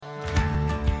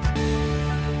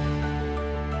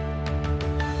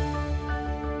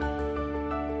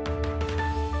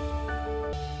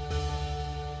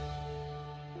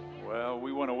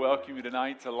welcome you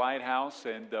tonight to Lighthouse,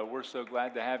 and we're so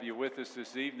glad to have you with us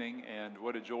this evening, and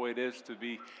what a joy it is to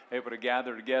be able to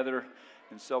gather together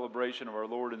in celebration of our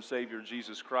Lord and Savior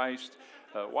Jesus Christ.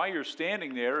 While you're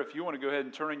standing there, if you want to go ahead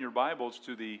and turn in your Bibles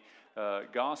to the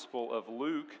Gospel of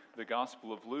Luke,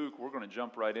 we're going to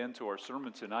jump right into our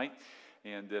sermon tonight.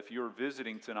 And if you're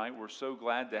visiting tonight, we're so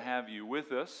glad to have you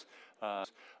with us.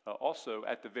 Also,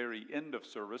 at the very end of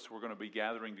service, we're going to be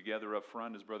gathering together up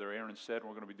front, as Brother Aaron said.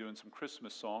 We're going to be doing some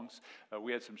Christmas songs.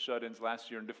 We had some shut-ins last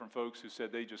year, and different folks who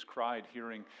said they just cried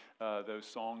hearing those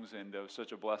songs, and it was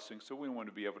such a blessing. So we want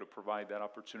to be able to provide that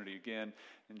opportunity again,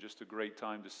 and just a great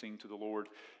time to sing to the Lord.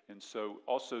 And so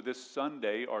also this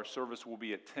Sunday, our service will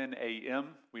be at 10 a.m.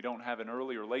 We don't have an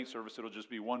early or late service. It'll just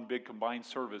be one big combined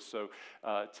service. So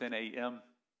 10 a.m.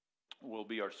 will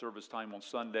be our service time on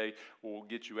Sunday. We'll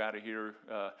get you out of here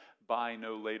by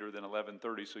no later than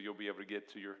 11:30, so you'll be able to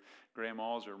get to your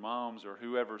grandma's or mom's or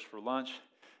whoever's for lunch,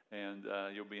 and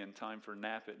you'll be in time for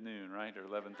nap at noon, right, or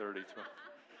 11:30.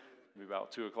 It'll be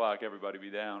about 2 o'clock, everybody be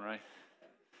down, right?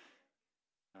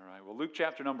 All right, well, Luke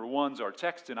chapter number 1 is our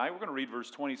text tonight. We're going to read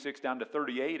verse 26 down to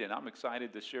 38, and I'm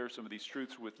excited to share some of these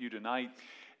truths with you tonight,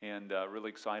 and really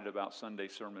excited about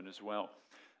Sunday's sermon as well.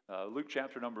 Luke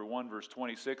chapter number 1, verse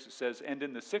 26, it says, "And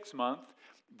in the 6th month,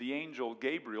 the angel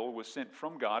Gabriel was sent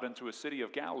from God unto a city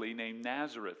of Galilee named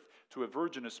Nazareth, to a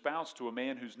virgin espoused to a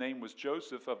man whose name was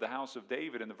Joseph of the house of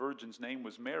David, and the virgin's name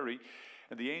was Mary.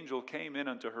 And the angel came in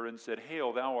unto her and said,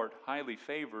 Hail, thou art highly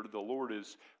favored, the Lord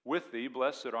is with thee,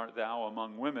 blessed art thou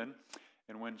among women.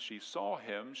 And when she saw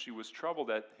him, she was troubled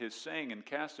at his saying, and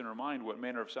cast in her mind what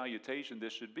manner of salutation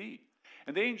this should be.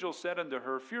 And the angel said unto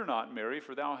her, Fear not, Mary,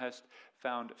 for thou hast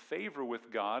found favor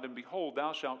with God, and behold,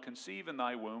 thou shalt conceive in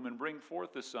thy womb, and bring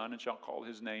forth a son, and shalt call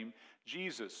his name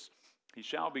Jesus. He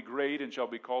shall be great, and shall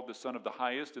be called the Son of the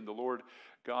Highest, and the Lord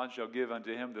God shall give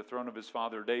unto him the throne of his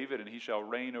father David, and he shall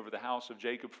reign over the house of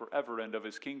Jacob forever, and of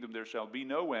his kingdom there shall be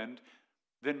no end.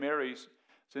 Then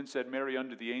said Mary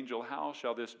unto the angel, How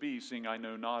shall this be, seeing I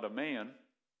know not a man?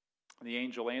 And the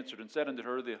angel answered and said unto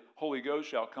her, The Holy Ghost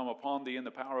shall come upon thee, and the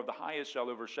power of the Highest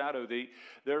shall overshadow thee.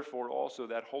 Therefore also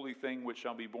that holy thing which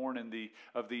shall be born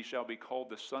of thee shall be called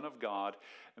the Son of God.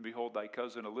 And behold, thy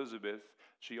cousin Elizabeth,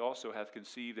 she also hath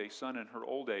conceived a son in her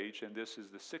old age, and this is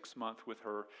the 6th month with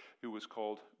her who was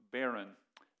called barren."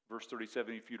 Verse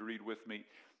 37, if you'd read with me.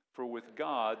 "For with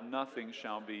God nothing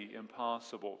shall be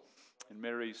impossible. And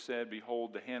Mary said,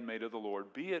 Behold, the handmaid of the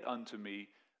Lord, be it unto me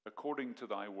according to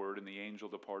thy word, and the angel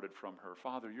departed from her."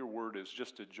 Father, your word is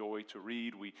just a joy to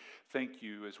read. We thank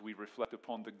you as we reflect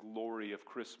upon the glory of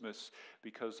Christmas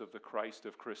because of the Christ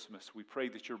of Christmas. We pray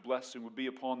that your blessing would be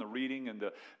upon the reading and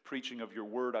the preaching of your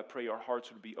word. I pray our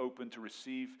hearts would be open to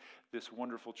receive this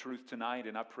wonderful truth tonight,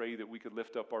 and I pray that we could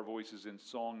lift up our voices in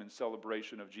song and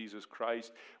celebration of Jesus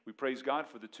Christ. We praise God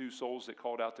for the 2 souls that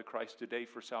called out to Christ today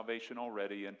for salvation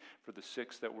already, and for the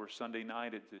 6 that were Sunday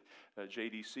night at the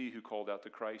JDC who called out to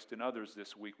Christ, and others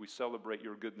this week. We celebrate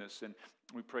your goodness, and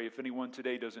we pray if anyone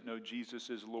today doesn't know Jesus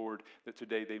as Lord, that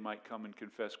today they might come and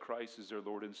confess Christ as their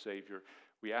Lord and Savior.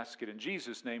 We ask it in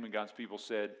Jesus' name, and God's people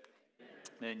said,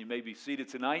 and you may be seated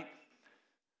tonight.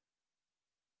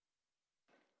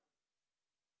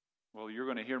 Well, you're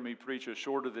going to hear me preach a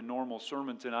shorter than normal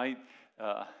sermon tonight.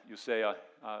 You'll say,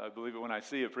 I believe it when I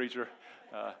see it, preacher.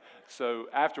 So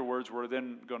afterwards, we're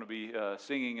then going to be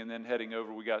singing and then heading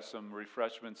over. We got some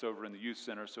refreshments over in the youth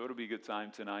center, so it'll be a good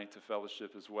time tonight to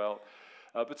fellowship as well.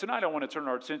 But tonight I want to turn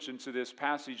our attention to this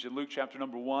passage in Luke chapter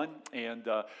number 1. And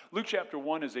Luke chapter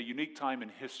 1 is a unique time in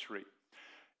history.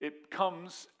 It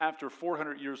comes after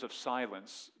 400 years of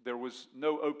silence. There was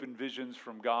no open visions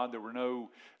from God. There were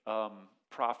no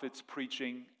prophets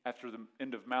preaching. After the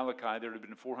end of Malachi, there had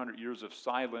been 400 years of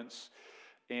silence.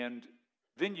 And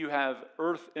then you have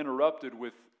earth interrupted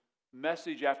with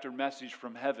message after message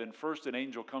from heaven. First, an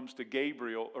angel comes to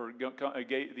Gabriel, or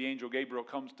the angel Gabriel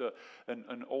comes to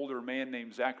an older man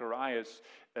named Zacharias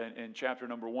in chapter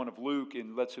number 1 of Luke,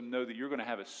 and lets him know that you're going to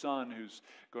have a son who's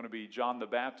going to be John the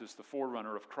Baptist, the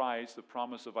forerunner of Christ, the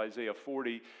promise of Isaiah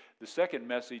 40. The second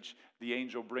message the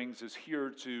angel brings is here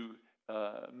to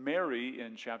Mary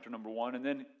in chapter number 1, and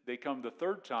then they come the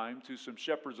third time to some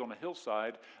shepherds on a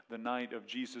hillside the night of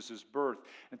Jesus' birth.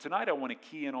 And tonight I want to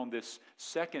key in on this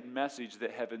second message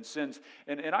that heaven sends.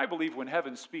 And I believe when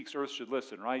heaven speaks, earth should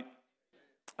listen, right?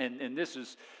 And this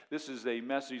is a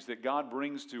message that God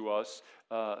brings to us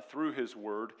through his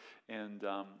word. And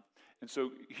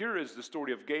so here is the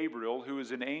story of Gabriel, who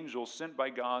is an angel sent by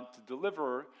God to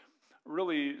deliver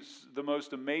really the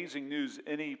most amazing news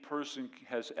any person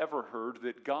has ever heard,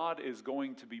 that God is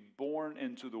going to be born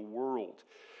into the world.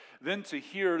 then to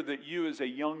hear that you as a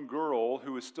young girl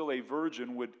who is still a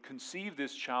virgin would conceive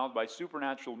this child by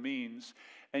supernatural means,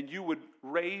 and you would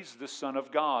raise the Son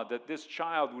of God, that this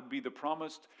child would be the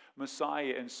promised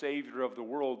Messiah and Savior of the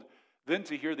world. Then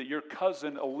to hear that your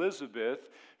cousin Elizabeth,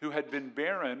 who had been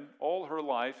barren all her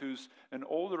life, who's an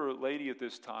older lady at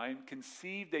this time,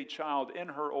 conceived a child in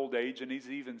her old age, and he's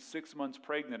even 6 months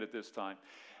pregnant at this time.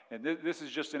 And this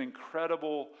is just an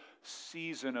incredible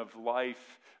season of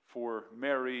life for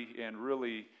Mary and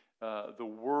really the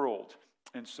world.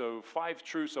 And so 5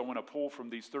 truths I want to pull from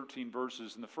these 13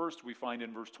 verses. And the first we find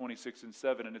in verse 26 and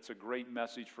 7, and it's a great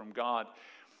message from God.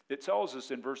 It tells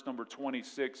us in verse number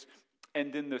 26,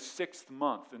 and in the 6th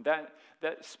month. And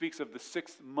that speaks of the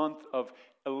 6th month of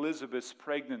Elizabeth's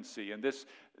pregnancy. And this,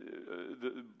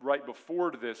 right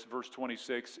before this, verse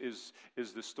 26, is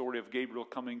the story of Gabriel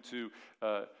coming to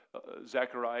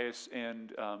Zacharias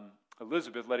and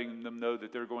Elizabeth, letting them know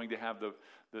that they're going to have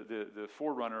the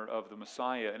forerunner of the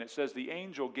Messiah. And it says, the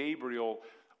angel Gabriel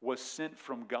was sent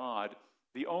from God.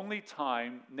 The only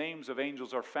time names of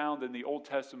angels are found in the Old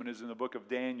Testament is in the book of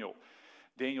Daniel.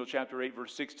 Daniel chapter 8,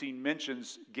 verse 16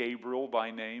 mentions Gabriel by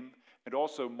name, and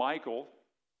also Michael.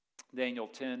 Daniel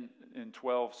 10 and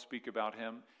 12 speak about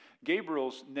him.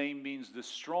 Gabriel's name means the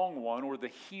strong one or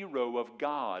the hero of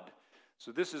God.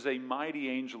 So this is a mighty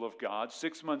angel of God.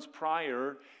 6 months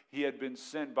prior, he had been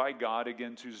sent by God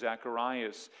again to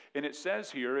Zacharias. And it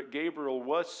says here, Gabriel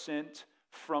was sent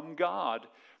from God.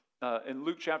 In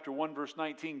Luke chapter 1, verse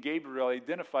 19, Gabriel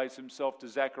identifies himself to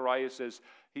Zacharias as,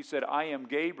 he said, I am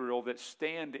Gabriel that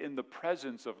stand in the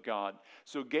presence of God.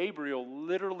 So Gabriel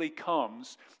literally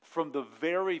comes from the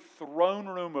very throne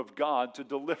room of God to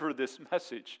deliver this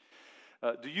message.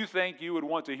 Do you think you would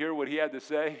want to hear what he had to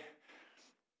say?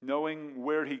 Knowing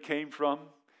where he came from?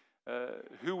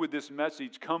 Who would this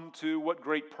message come to? What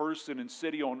great person and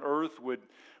city on earth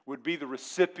would be the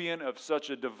recipient of such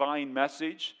a divine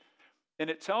message? And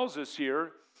it tells us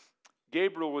here,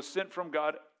 Gabriel was sent from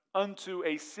God unto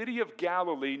a city of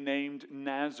Galilee named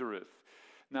Nazareth.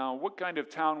 Now, what kind of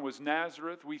town was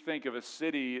Nazareth? We think of a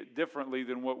city differently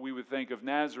than what we would think of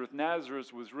Nazareth.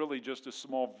 Nazareth was really just a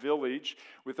small village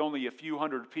with only a few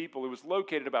hundred people. It was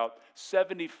located about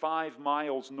 75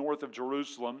 miles north of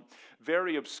Jerusalem.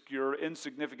 Very obscure,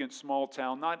 insignificant small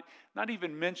town. Not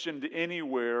even mentioned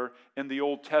anywhere in the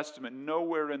Old Testament.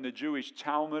 Nowhere in the Jewish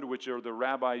Talmud, which are the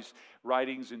rabbis'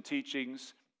 writings and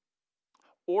teachings.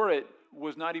 Or it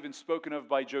was not even spoken of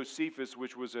by Josephus,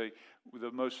 which was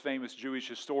the most famous Jewish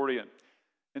historian.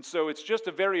 And so it's just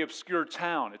a very obscure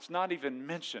town. It's not even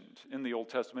mentioned in the Old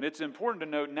Testament. It's important to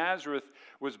note Nazareth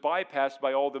was bypassed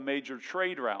by all the major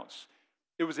trade routes.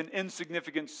 It was an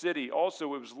insignificant city.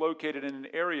 Also, it was located in an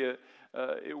area,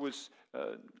 it was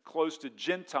close to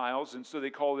Gentiles, and so they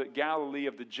called it Galilee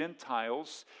of the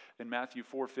Gentiles in Matthew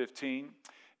 4:15.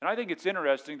 And I think it's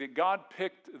interesting that God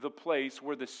picked the place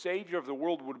where the Savior of the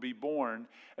world would be born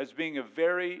as being a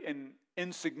very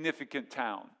insignificant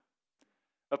town,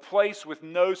 a place with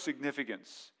no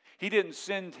significance. He didn't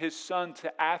send his son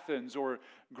to Athens or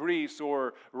Greece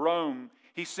or Rome.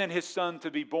 He sent his son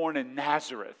to be born in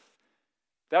Nazareth.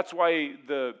 That's why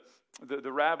the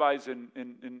rabbis and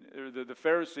the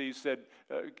Pharisees said,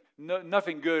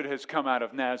 nothing good has come out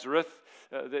of Nazareth.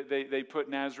 They put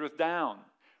Nazareth down.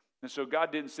 And so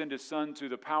God didn't send his son to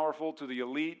the powerful, to the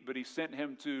elite, but he sent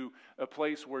him to a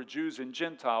place where Jews and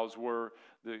Gentiles were,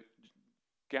 the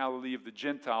Galilee of the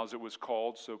Gentiles it was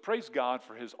called. So praise God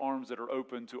for his arms that are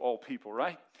open to all people,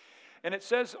 right? And it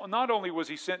says not only was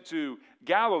he sent to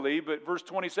Galilee, but verse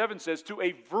 27 says, to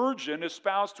a virgin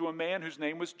espoused to a man whose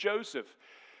name was Joseph.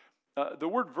 The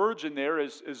word virgin there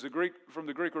is the Greek, from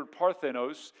the Greek word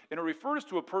parthenos, and it refers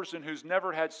to a person who's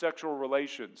never had sexual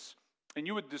relations. And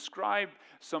you would describe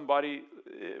somebody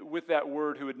with that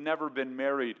word who had never been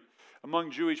married.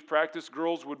 Among Jewish practice,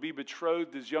 girls would be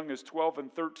betrothed as young as 12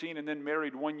 and 13 and then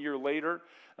married 1 year later.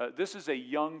 This is a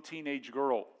young teenage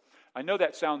girl. I know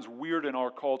that sounds weird in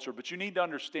our culture, but you need to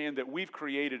understand that we've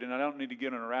created, and I don't need to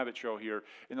get on a rabbit trail here,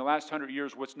 in the last 100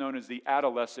 years what's known as the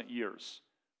adolescent years.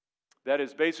 That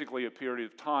is basically a period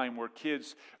of time where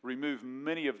kids remove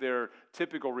many of their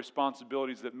typical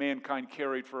responsibilities that mankind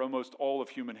carried for almost all of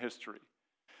human history.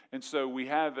 And so we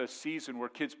have a season where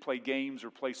kids play games or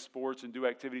play sports and do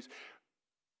activities.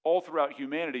 All throughout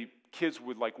humanity, kids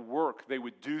would work. They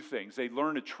would do things. They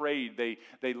learned a trade.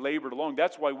 They labored along.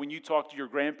 That's why when you talk to your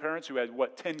grandparents who had,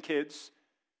 10 kids,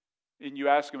 and you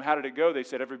ask them, how did it go? They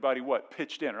said everybody,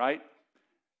 pitched in, right?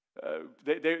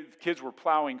 Kids were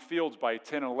plowing fields by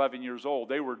 10 and 11 years old.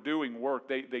 They were doing work.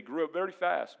 They grew up very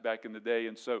fast back in the day.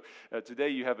 And so today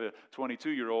you have a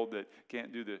 22-year-old that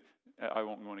can't do the I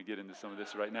won't want to get into some of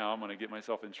this right now. I'm going to get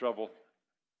myself in trouble.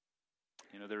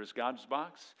 There's God's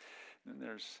box, and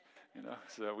there's,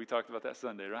 so we talked about that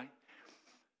Sunday, right?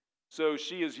 So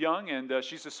she is young, and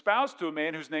she's espoused to a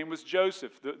man whose name was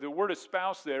Joseph. The word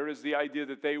espoused there is the idea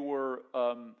that they were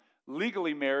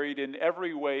legally married in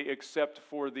every way except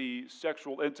for the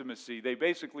sexual intimacy. They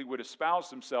basically would espouse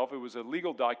themselves. It was a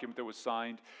legal document that was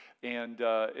signed, and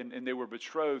they were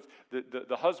betrothed.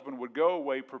 The husband would go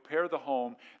away, prepare the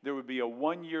home. There would be a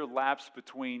 1-year lapse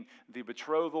between the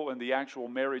betrothal and the actual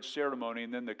marriage ceremony,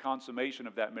 and then the consummation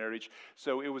of that marriage.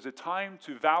 So it was a time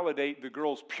to validate the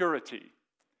girl's purity.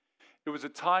 It was a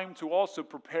time to also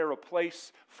prepare a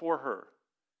place for her.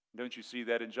 Don't you see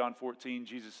that in John 14?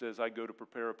 Jesus says, I go to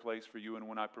prepare a place for you, and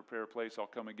when I prepare a place, I'll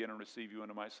come again and receive you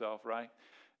into myself, right?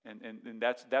 And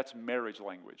that's marriage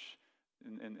language.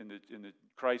 And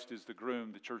Christ is the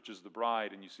groom, the church is the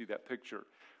bride, and you see that picture.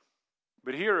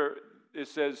 But here it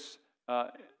says,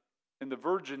 and the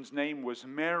virgin's name was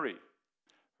Mary.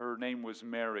 Her name was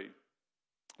Mary.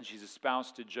 And she's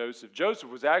espoused to Joseph. Joseph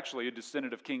was actually a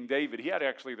descendant of King David. He had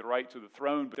actually the right to the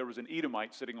throne, but there was an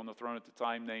Edomite sitting on the throne at the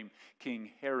time named King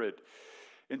Herod.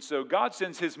 And so God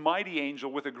sends his mighty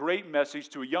angel with a great message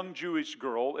to a young Jewish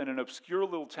girl in an obscure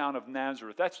little town of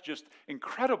Nazareth. That's just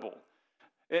incredible.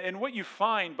 And what you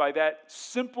find by that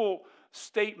simple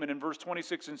statement in verse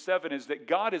 26 and 7 is that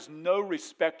God is no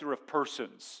respecter of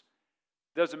persons.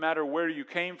 Doesn't matter where you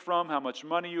came from, how much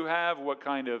money you have, what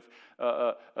kind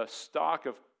of stock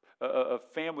of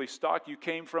family stock you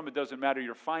came from. It doesn't matter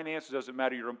your finances, it doesn't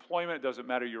matter your employment, it doesn't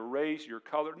matter your race, your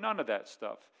color, none of that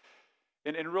stuff.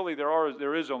 And really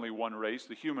there is only one race,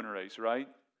 the human race, right?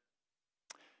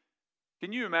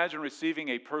 Can you imagine receiving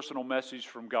a personal message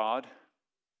from God?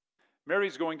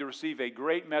 Mary's going to receive a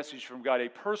great message from God, a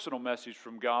personal message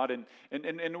from God,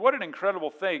 and what an incredible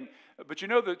thing. But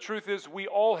the truth is we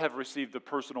all have received a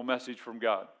personal message from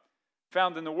God,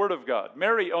 found in the Word of God.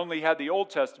 Mary only had the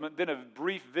Old Testament, then a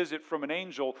brief visit from an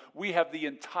angel. We have the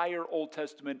entire Old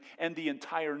Testament and the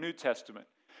entire New Testament.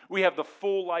 We have the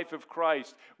full life of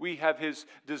Christ. We have His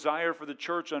desire for the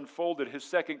church unfolded. His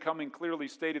second coming clearly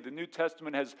stated. The New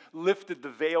Testament has lifted the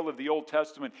veil of the Old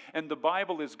Testament. And the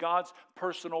Bible is God's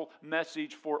personal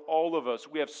message for all of us.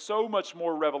 We have so much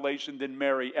more revelation than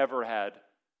Mary ever had.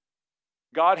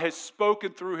 God has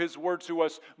spoken through His Word to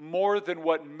us more than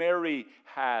what Mary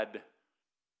had.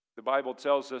 The Bible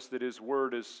tells us that His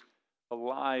Word is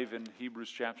alive in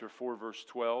Hebrews chapter 4, verse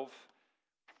 12.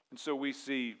 And so we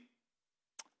see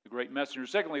the great messenger.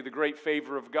 Secondly, the great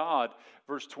favor of God.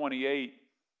 Verse 28,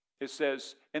 it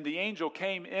says, and the angel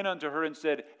came in unto her and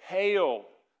said, Hail.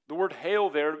 The word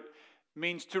hail there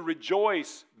means to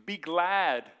rejoice, be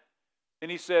glad.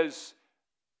 And he says,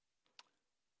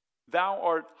 Thou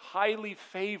art highly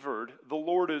favored, the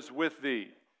Lord is with thee.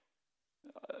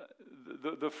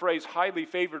 The phrase highly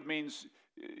favored means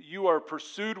you are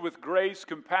pursued with grace,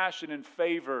 compassion, and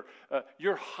favor.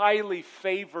 You're highly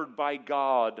favored by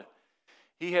God.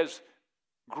 He has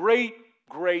great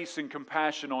grace and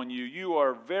compassion on you. You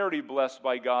are very blessed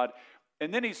by God.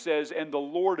 And then he says, and the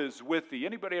Lord is with thee.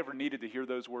 Anybody ever needed to hear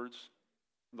those words?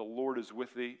 The Lord is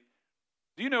with thee.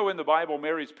 Do you know in the Bible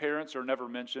Mary's parents are never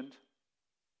mentioned?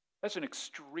 That's an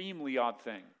extremely odd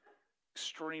thing.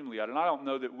 Extremely odd. And I don't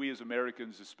know that we as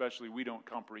Americans especially, we don't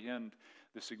comprehend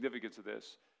the significance of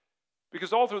this.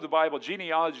 Because all through the Bible,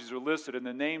 genealogies are listed and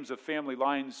the names of family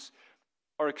lines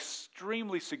are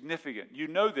extremely significant. You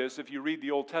know this if you read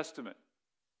the Old Testament.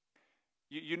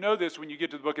 You know this when you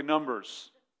get to the book of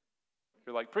Numbers.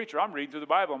 You're like, preacher, I'm reading through the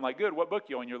Bible. I'm like, good, what book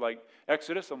you on? You're like,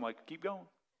 Exodus. I'm like, keep going.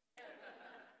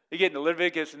 You get into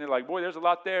Leviticus and they're like, boy, there's a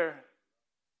lot there.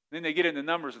 Then they get into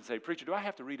Numbers and say, preacher, do I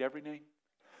have to read every name?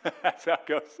 That's how it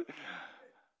goes.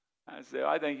 I say,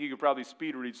 I think you could probably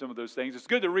speed read some of those things. It's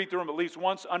good to read through them at least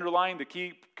once, underline the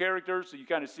key characters so you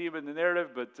kind of see them in the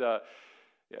narrative, but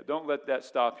don't let that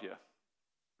stop you.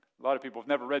 A lot of people have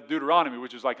never read Deuteronomy,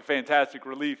 which is like a fantastic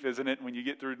relief, isn't it, when you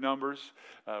get through Numbers?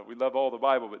 We love all the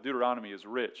Bible, but Deuteronomy is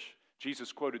rich.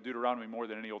 Jesus quoted Deuteronomy more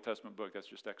than any Old Testament book. That's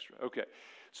just extra. Okay,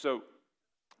 so,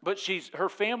 but her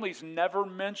family's never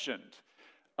mentioned.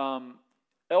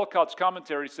 Elcott's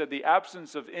commentary said the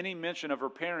absence of any mention of her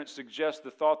parents suggests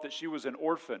the thought that she was an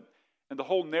orphan. And the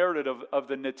whole narrative of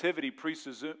the nativity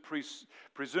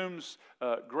presumes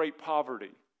great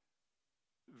poverty.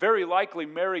 Very likely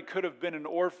Mary could have been an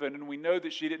orphan, and we know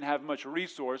that she didn't have much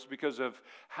resource because of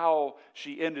how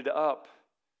she ended up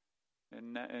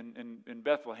in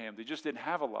Bethlehem. They just didn't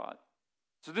have a lot.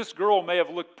 So this girl may have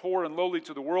looked poor and lowly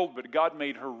to the world, but God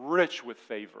made her rich with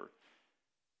favor.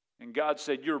 And God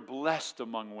said, you're blessed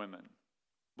among women.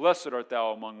 Blessed art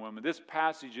thou among women. This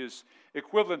passage is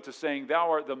equivalent to saying,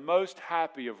 thou art the most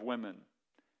happy of women.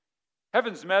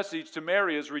 Heaven's message to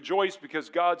Mary is rejoice because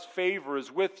God's favor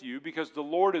is with you, because the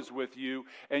Lord is with you,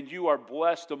 and you are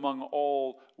blessed among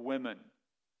all women.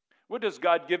 What does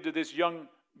God give to this young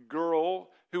girl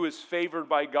who is favored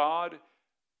by God,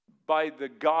 by the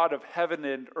God of heaven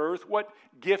and earth? What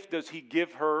gift does He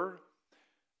give her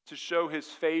to show His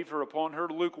favor upon her?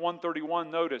 Luke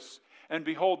 1:31, notice, and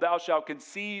behold, thou shalt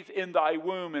conceive in thy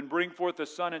womb and bring forth a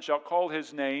son, and shalt call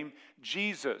his name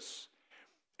Jesus.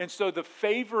 And so the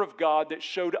favor of God that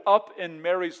showed up in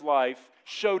Mary's life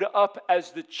showed up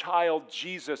as the child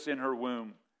Jesus in her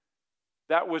womb.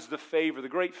 That was the favor. The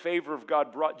great favor of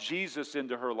God brought Jesus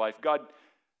into her life. God's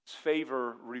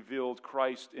favor revealed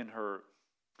Christ in her.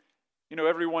 You know,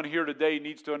 everyone here today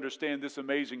needs to understand this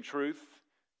amazing truth.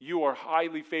 You are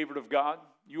highly favored of God.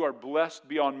 You are blessed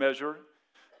beyond measure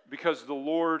because the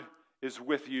Lord is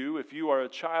with you. If you are a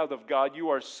child of God, you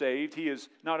are saved. He is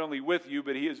not only with you,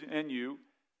 but He is in you.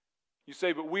 You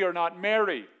say, but we are not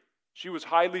Mary. She was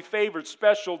highly favored,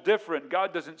 special, different.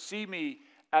 God doesn't see me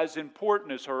as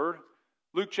important as her.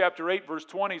 Luke chapter 8, verse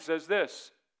 20 says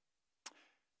this,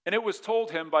 and it was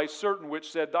told him by certain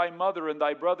which said, thy mother and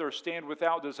thy brother stand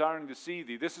without desiring to see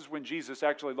thee. This is when Jesus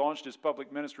actually launched His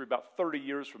public ministry about 30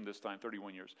 years from this time,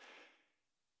 31 years.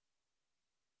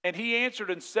 And He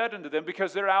answered and said unto them,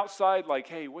 because they're outside like,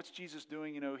 hey, what's Jesus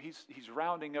doing? You know, he's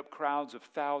rounding up crowds of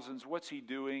thousands. What's He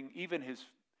doing? Even His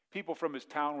people from His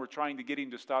town were trying to get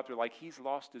Him to stop. They're like, he's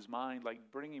lost his mind, like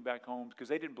bring Him back home, because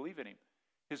they didn't believe in Him.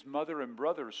 His mother and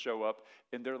brothers show up,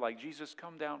 and they're like, Jesus,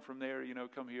 come down from there, you know,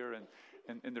 come here. And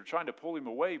they're trying to pull Him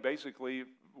away, basically,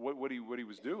 what he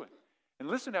was doing. And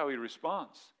listen how He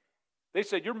responds. They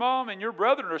said, your mom and your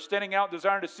brethren are standing out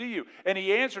desiring to see you. And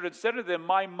He answered and said to them,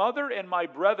 my mother and my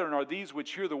brethren are these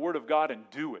which hear the word of God and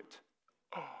do it.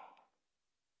 Oh,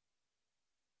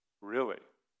 really?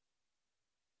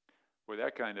 Boy,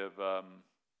 that kind of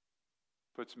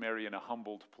puts Mary in a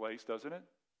humbled place, doesn't it?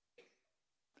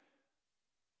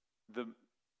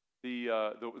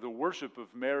 The worship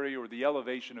of Mary, or the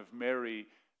elevation of Mary,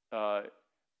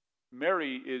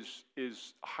 Mary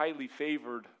is highly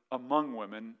favored among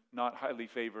women, not highly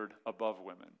favored above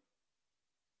women.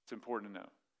 It's important to know.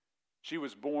 She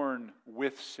was born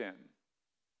with sin.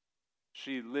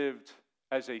 She lived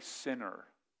as a sinner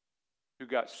who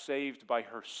got saved by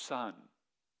her Son.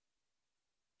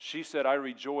 She said, I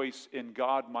rejoice in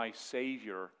God my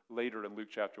Savior, later in Luke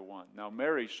chapter 1. Now,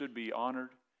 Mary should be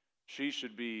honored. She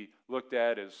should be looked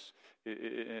at as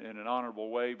in an honorable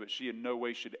way, but she in no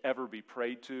way should ever be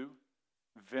prayed to,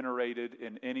 venerated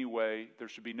in any way. There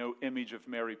should be no image of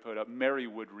Mary put up. Mary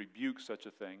would rebuke such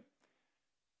a thing.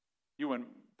 When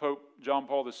Pope John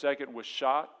Paul II was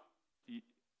shot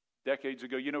decades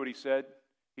ago, you know what he said?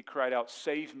 He cried out,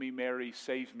 save me, Mary,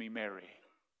 save me, Mary.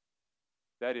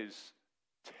 That is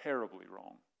terribly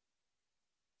wrong.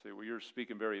 Say, well, you're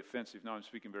speaking very offensive. No, I'm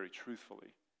speaking very truthfully.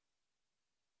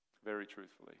 Very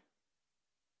truthfully.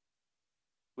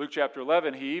 Luke chapter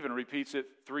 11, he even repeats it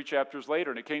 3 chapters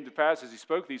later. And it came to pass as he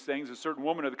spoke these things, a certain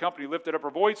woman of the company lifted up her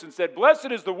voice and said,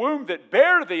 blessed is the womb that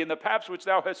bare thee and the paps which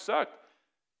thou hast sucked.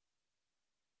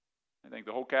 I think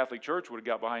the whole Catholic Church would have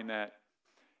got behind that.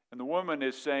 And the woman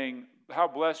is saying, how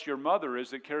blessed your mother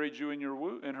is that carried you in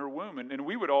her womb. And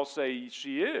we would all say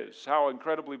she is. How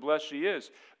incredibly blessed she is.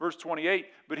 Verse 28,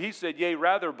 but he said, yea,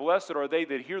 rather blessed are they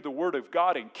that hear the word of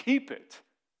God and keep it.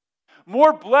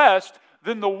 More blessed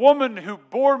than the woman who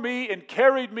bore me and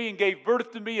carried me and gave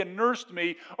birth to me and nursed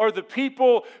me are the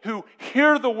people who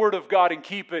hear the word of God and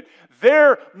keep it.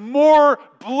 They're more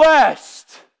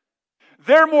blessed.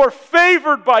 They're more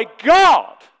favored by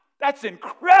God. That's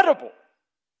incredible.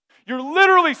 You're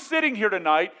literally sitting here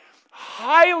tonight,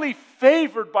 highly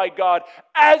favored by God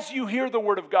as you hear the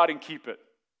word of God and keep it.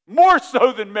 More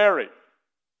so than Mary.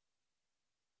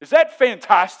 Is that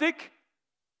fantastic?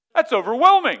 That's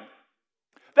overwhelming.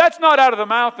 That's not out of the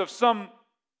mouth of some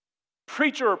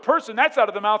preacher or person. That's out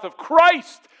of the mouth of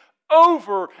Christ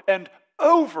over and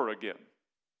over again.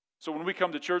 So when we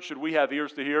come to church, should we have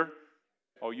ears to hear?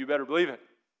 Oh, you better believe it.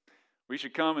 We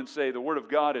should come and say the word of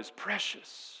God is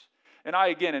precious. And I,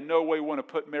 again, in no way want to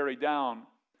put Mary down.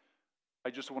 I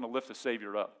just want to lift the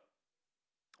Savior up.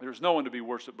 There's no one to be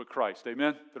worshiped but Christ.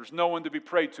 Amen? There's no one to be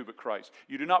prayed to but Christ.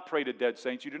 You do not pray to dead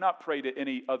saints. You do not pray to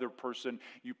any other person.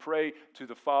 You pray to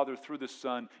the Father through the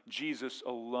Son. Jesus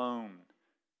alone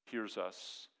hears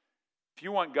us. If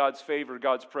you want God's favor,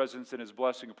 God's presence, and His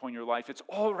blessing upon your life, it's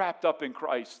all wrapped up in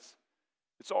Christ.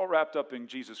 It's all wrapped up in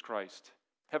Jesus Christ.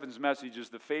 Heaven's message is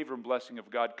the favor and blessing of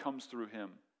God comes through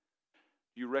Him.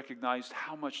 You recognized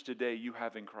how much today you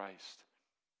have in Christ.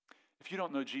 If you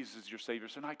don't know Jesus as your Savior,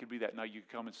 so I could be that night. You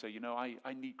could come and say,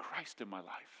 I need Christ in my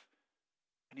life.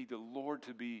 I need the Lord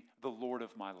to be the Lord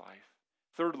of my life.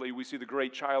 Thirdly, we see the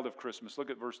great child of Christmas.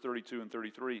 Look at verse 32 and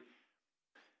 33.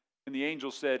 And the angel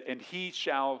said, and he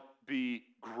shall be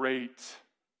great.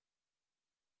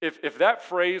 If that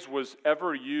phrase was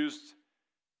ever used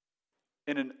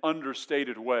in an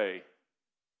understated way,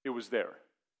 it was there.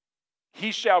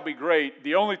 He shall be great.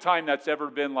 The only time that's ever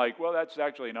been like, well, that's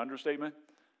actually an understatement.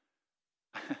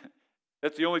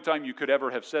 That's the only time you could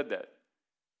ever have said that.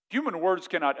 Human words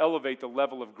cannot elevate the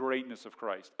level of greatness of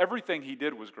Christ. Everything he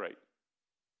did was great.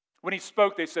 When he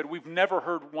spoke, they said, we've never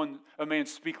heard a man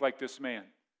speak like this man.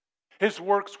 His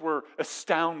works were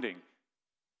astounding.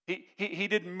 He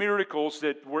did miracles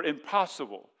that were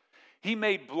impossible. He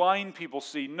made blind people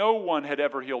see. No one had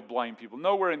ever healed blind people.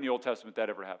 Nowhere in the Old Testament that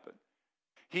ever happened.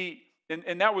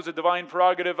 And that was a divine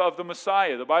prerogative of the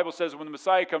Messiah. The Bible says when the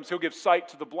Messiah comes, he'll give sight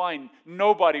to the blind.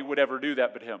 Nobody would ever do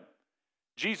that but him.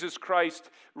 Jesus Christ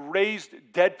raised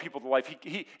dead people to life.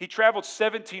 He traveled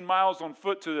 17 miles on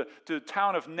foot to the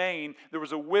town of Nain. There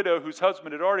was a widow whose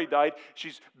husband had already died.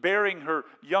 She's bearing her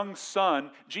young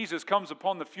son. Jesus comes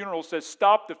upon the funeral, says,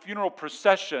 stop the funeral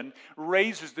procession,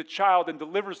 raises the child and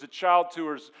delivers the child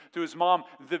to his mom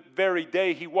the very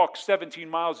day he walked 17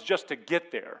 miles just to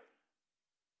get there.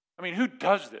 I mean, who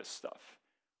does this stuff?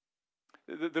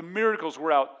 The miracles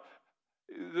were out.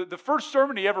 The first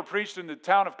sermon he ever preached in the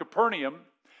town of Capernaum,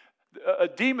 a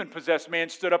demon-possessed man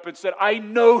stood up and said, I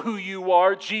know who you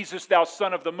are, Jesus, thou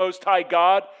Son of the Most High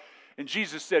God. And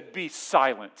Jesus said, be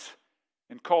silent,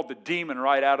 and called the demon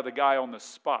right out of the guy on the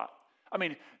spot. I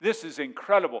mean, this is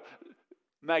incredible.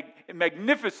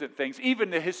 Magnificent things.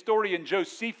 Even the historian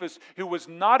Josephus, who was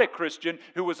not a Christian,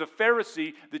 who was a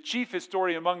Pharisee, the chief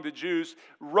historian among the Jews,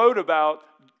 wrote about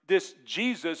this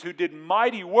Jesus who did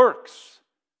mighty works.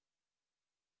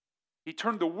 He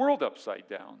turned the world upside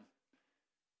down.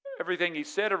 Everything he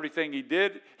said, everything he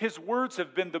did, his words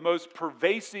have been the most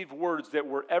pervasive words that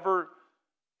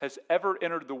has ever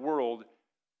entered the world.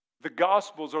 The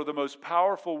Gospels are the most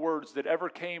powerful words that ever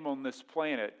came on this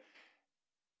planet,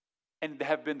 and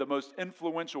have been the most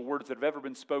influential words that have ever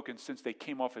been spoken since they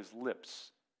came off his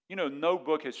lips. You know, no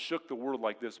book has shook the world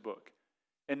like this book,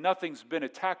 and nothing's been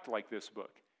attacked like this book.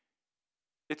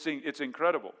 It's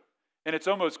incredible. And it's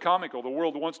almost comical. The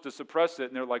world wants to suppress it,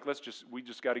 and they're like, we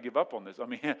just got to give up on this. I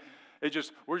mean,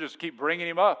 we're just keep bringing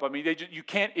him up. I mean, you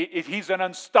can't, he's an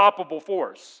unstoppable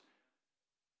force.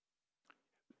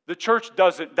 The church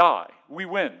doesn't die. We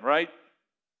win, right?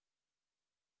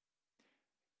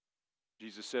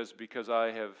 Jesus says, because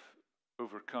I have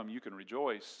overcome, you can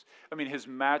rejoice. I mean, his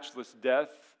matchless death,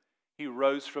 he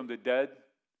rose from the dead,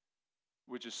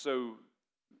 which is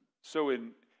so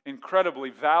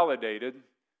incredibly validated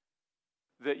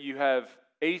that you have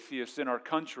atheists in our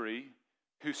country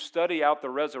who study out the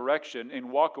resurrection and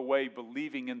walk away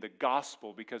believing in the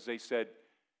gospel because they said,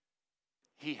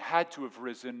 he had to have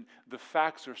risen. The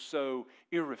facts are so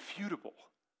irrefutable.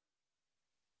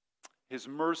 His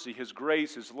mercy, his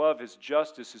grace, his love, his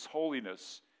justice, his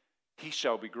holiness, he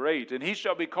shall be great. And he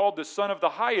shall be called the Son of the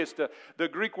Highest. The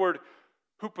Greek word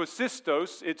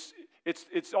huposistos,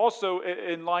 it's also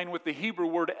in line with the Hebrew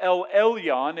word El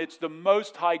Elyon. It's the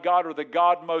Most High God, or the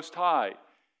God Most High.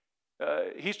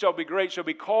 He shall be great, shall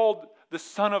be called the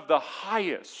Son of the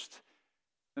Highest.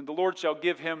 And the Lord shall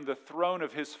give him the throne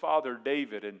of his father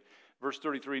David. And verse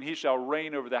 33, and he shall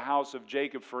reign over the house of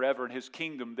Jacob forever, and his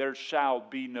kingdom there shall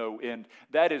be no end.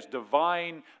 That is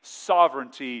divine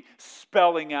sovereignty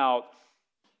spelling out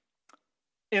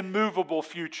immovable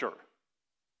future.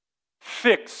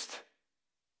 Fixed.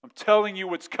 I'm telling you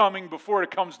what's coming before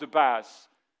it comes to pass.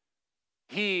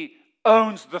 He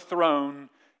owns the throne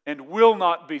and will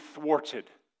not be thwarted.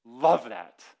 Love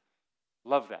that.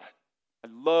 Love that. I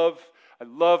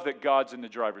love that God's in the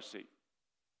driver's seat.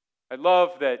 I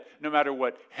love that no matter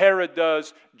what Herod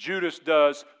does, Judas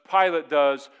does, Pilate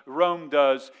does, Rome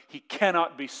does, he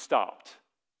cannot be stopped.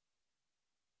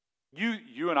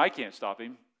 You and I can't stop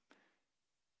him.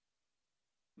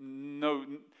 No,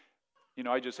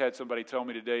 I just had somebody tell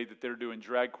me today that they're doing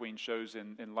drag queen shows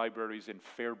in libraries in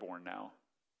Fairborn now.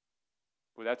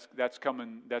 Well, that's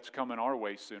coming our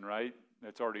way soon, right?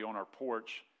 That's already on our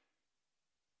porch.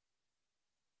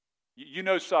 You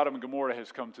know Sodom and Gomorrah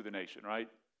has come to the nation, right?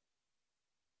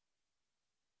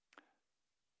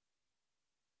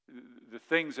 The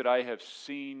things that I have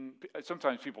seen,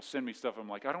 sometimes people send me stuff, I'm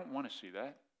like, I don't want to see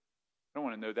that. I don't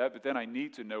want to know that, but then I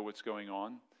need to know what's going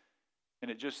on. And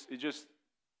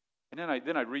and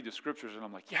then I read the scriptures and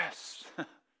I'm like, yes,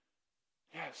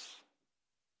 yes.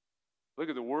 Look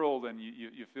at the world and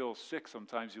you feel sick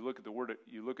sometimes. You look at the Word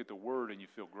and you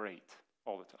feel great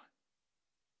all the time.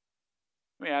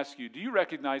 Let me ask you, do you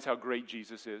recognize how great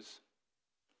Jesus is?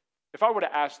 If I were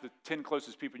to ask the 10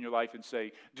 closest people in your life and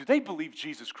say, do they believe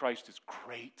Jesus Christ is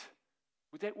great?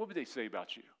 What would they say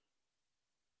about you?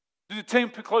 Do the 10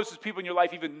 closest people in your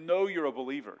life even know you're a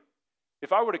believer?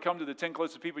 If I were to come to the 10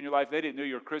 closest people in your life, they didn't know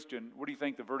you're a Christian, what do you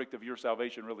think the verdict of your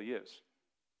salvation really is?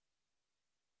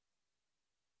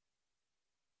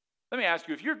 Let me ask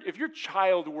you, if your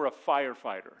child were a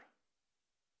firefighter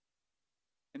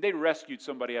and they rescued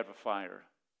somebody out of a fire,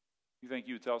 you think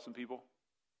you would tell some people?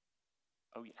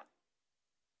 Oh, yeah.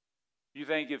 You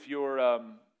think if your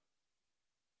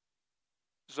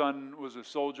son was a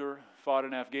soldier, fought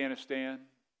in Afghanistan,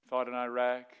 fought in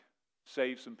Iraq,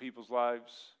 saved some people's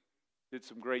lives, did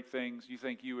some great things, you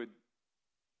think you would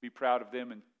be proud of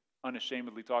them and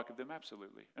unashamedly talk of them?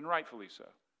 Absolutely, and rightfully so.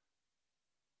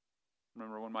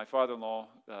 Remember when my father-in-law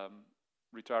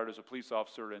retired as a police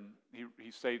officer and he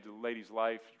saved a lady's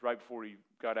life. Right before he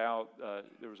got out,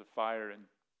 there was a fire and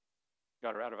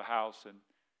got her out of a house.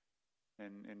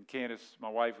 And Candace, my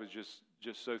wife, was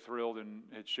just so thrilled and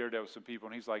had shared that with some people.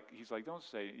 And he's like, don't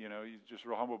say, he's just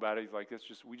real humble about it. He's like,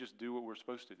 we just do what we're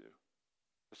supposed to do.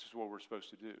 That's just what we're supposed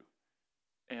to do.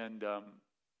 And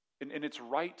it's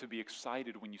right to be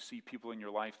excited when you see people in your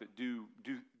life that do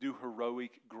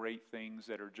heroic, great things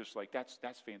that are just like, that's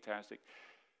fantastic.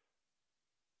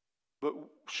 But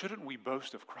shouldn't we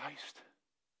boast of Christ?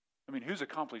 I mean, who's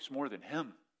accomplished more than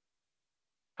him?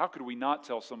 How could we not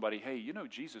tell somebody, hey,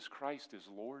 Jesus Christ is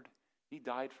Lord. He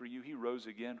died for you. He rose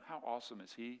again. How awesome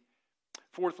is he?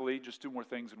 Fourthly, just 2 more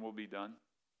things and we'll be done.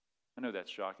 I know that's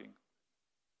shocking.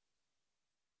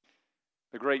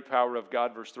 The great power of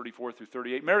God, verse 34 through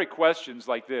 38. Mary questions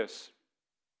like this.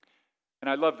 And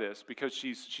I love this because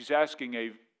she's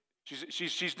asking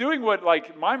she's doing what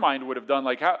like my mind would have done,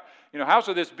 like how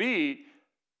should this be?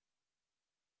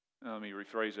 Let me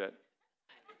rephrase that.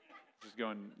 Just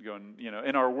going,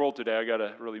 in our world today, I got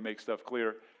to really make stuff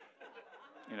clear.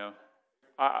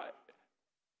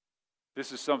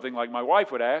 This is something like my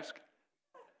wife would ask.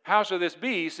 How shall this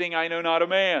be, seeing I know not a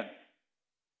man?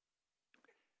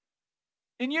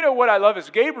 And what I love is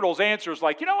Gabriel's answer is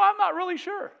like, I'm not really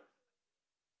sure.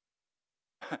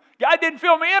 God didn't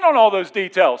fill me in on all those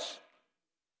details.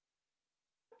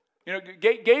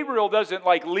 Gabriel doesn't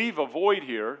like leave a void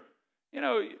here.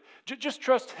 Just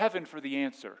trust heaven for the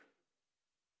answer.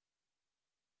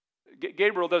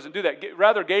 Gabriel doesn't do that.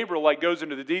 Rather, Gabriel goes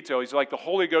into the detail. He's like, the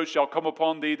Holy Ghost shall come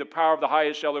upon thee, the power of the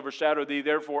highest shall overshadow thee.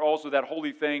 Therefore, also that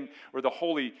holy thing, or the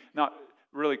holy, not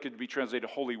really could be translated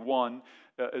Holy One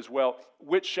as well,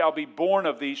 which shall be born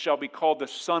of thee shall be called the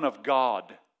Son of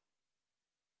God.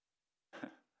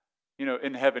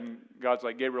 In heaven, God's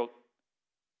like, Gabriel,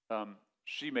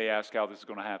 she may ask how this is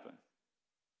going to happen.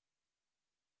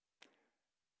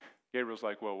 Gabriel's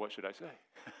like, well, what should I say?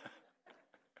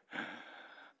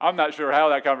 I'm not sure how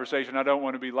that conversation, I don't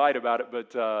want to be light about it,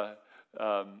 but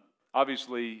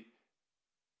obviously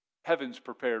heaven's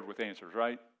prepared with answers,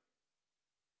 right?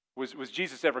 Was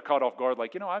Jesus ever caught off guard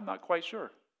like, I'm not quite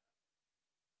sure?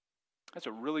 That's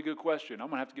a really good question. I'm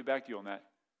going to have to get back to you on that.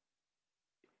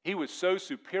 He was so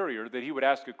superior that he would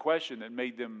ask a question that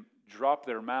made them drop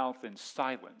their mouth in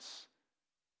silence.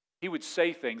 He would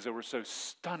say things that were so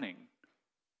stunning.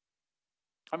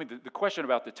 I mean, the question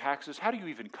about the taxes, how do you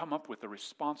even come up with a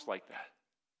response like that?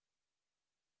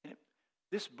 And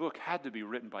this book had to be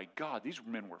written by God. These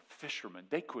men were fishermen.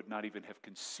 They could not even have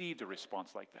conceived a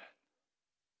response like that.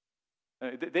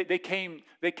 They came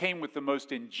with the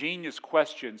most ingenious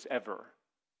questions ever.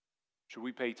 Should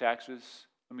we pay taxes?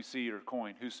 Let me see your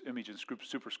coin. Whose image and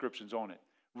superscription's on it?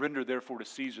 Render therefore to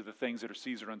Caesar the things that are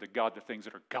Caesar, and to God the things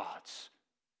that are God's.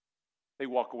 They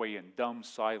walk away in dumb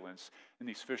silence, and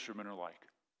these fishermen are like,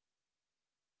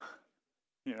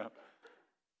 There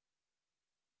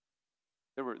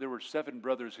were 7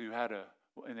 brothers who had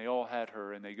and they all had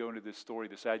her, and they go into this story,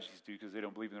 the Sadducees do, because they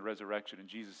don't believe in the resurrection, and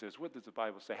Jesus says, what does the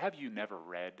Bible say? Have you never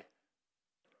read?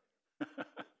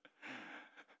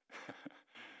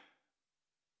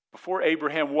 Before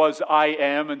Abraham was, I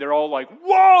am, and they're all like,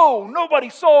 whoa, nobody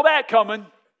saw that coming.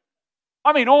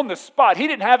 I mean, on the spot. He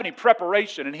didn't have any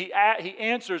preparation, and he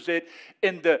answers it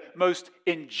in the most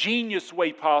ingenious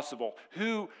way possible.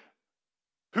 Who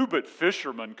but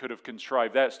fishermen could have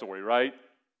contrived that story, right?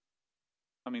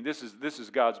 I mean, this is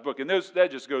God's book, and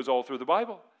that just goes all through the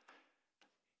Bible.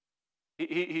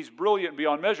 He's brilliant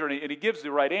beyond measure, and he gives the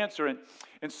right answer. And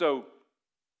so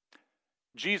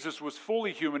Jesus was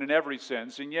fully human in every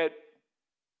sense, and yet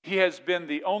he has been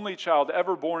the only child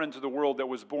ever born into the world that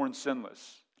was born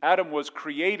sinless. Adam was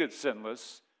created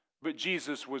sinless, but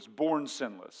Jesus was born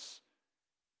sinless.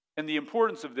 And the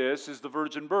importance of this is the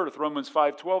virgin birth. Romans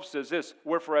 5:12 says this,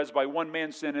 "Wherefore as by one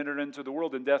man sin entered into the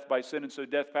world, and death by sin, and so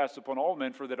death passed upon all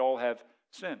men, for that all have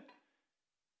sinned."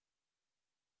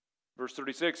 Verse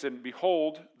 36, "And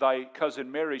behold, thy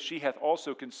cousin Mary, she hath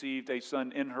also conceived a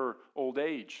son in her old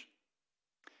age."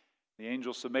 The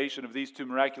angel's summation of these two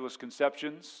miraculous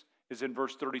conceptions is in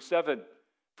verse 37,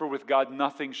 "For with God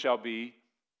nothing shall be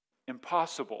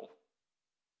impossible."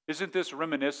 Isn't this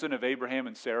reminiscent of Abraham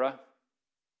and Sarah?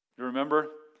 You remember?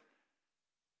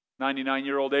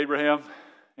 99-year-old Abraham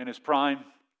in his prime.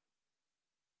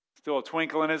 Still a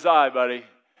twinkle in his eye, buddy.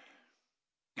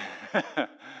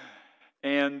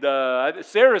 And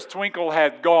Sarah's twinkle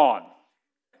had gone.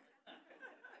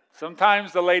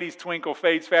 Sometimes the lady's twinkle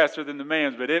fades faster than the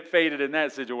man's, but it faded in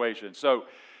that situation. So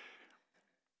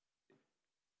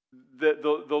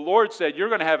the Lord said, "You're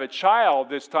going to have a child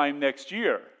this time next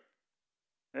year."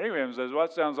 And Abraham says, "Well,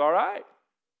 that sounds all right."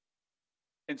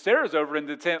 And Sarah's over in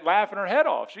the tent laughing her head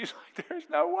off. She's like, "There's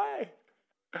no way.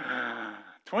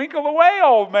 Twinkle away,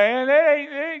 old man.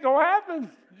 It ain't going to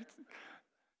happen."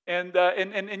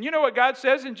 And you know what God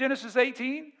says in Genesis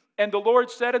 18? "And the Lord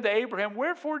said unto Abraham,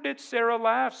 Wherefore did Sarah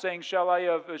laugh, saying, Shall I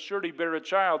of a surety bear a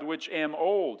child, which am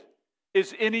old?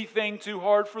 Is anything too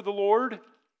hard for the Lord?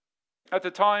 At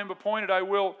the time appointed I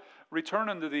will return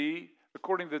unto thee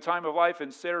according to the time of life,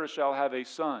 and Sarah shall have a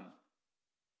son."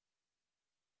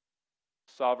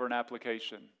 Sovereign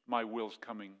application. My will's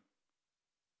coming.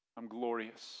 I'm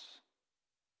glorious.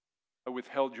 I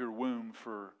withheld your womb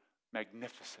for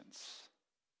magnificence.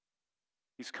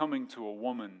 He's coming to a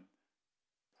woman.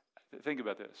 Think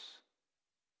about this.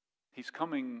 He's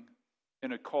coming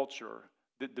in a culture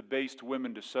that debased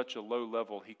women to such a low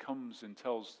level. He comes and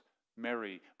tells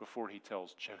Mary before he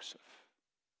tells Joseph.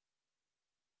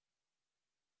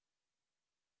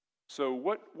 So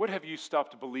what have you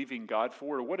stopped believing God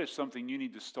for? Or what is something you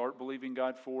need to start believing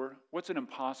God for? What's an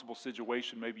impossible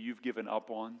situation maybe you've given up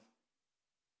on?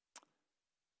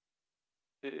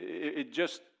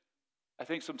 I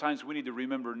think sometimes we need to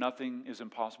remember nothing is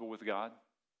impossible with God.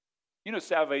 You know,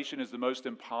 salvation is the most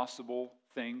impossible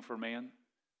thing for man.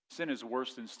 Sin is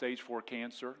worse than stage 4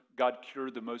 cancer. God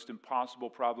cured the most impossible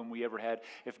problem we ever had.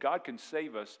 If God can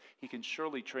save us, He can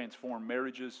surely transform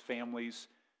marriages, families.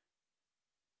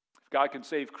 If God can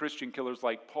save Christian killers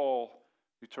like Paul,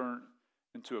 who turned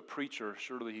into a preacher,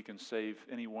 surely He can save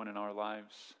anyone in our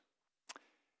lives.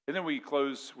 And then we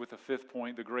close with the fifth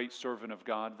point, the great servant of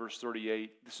God, verse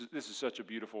 38. This is such a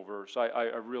beautiful verse. I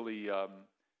really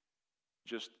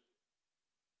just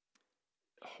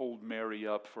hold Mary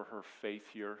up for her faith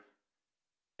here.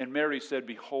 "And Mary said,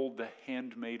 Behold, the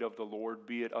handmaid of the Lord,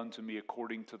 be it unto me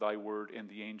according to thy word. And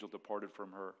the angel departed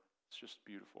from her." It's just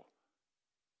beautiful.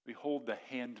 Behold, the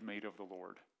handmaid of the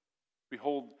Lord.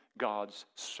 Behold, God's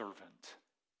servant.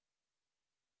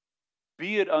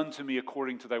 "Be it unto me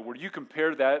according to thy word." You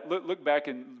compare that. Look back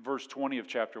in verse 20 of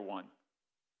chapter 1.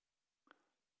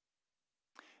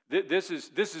 This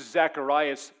is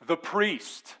Zacharias, the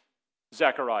priest,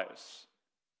 Zacharias,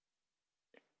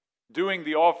 doing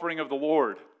the offering of the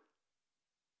Lord.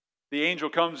 The angel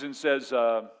comes and says,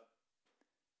 "You're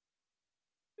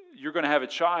going to have a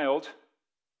child."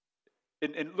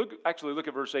 And look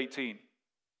at verse 18.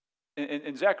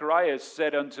 And Zacharias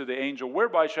said unto the angel,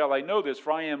 "Whereby shall I know this?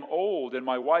 For I am old, and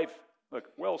my wife,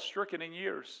 well stricken in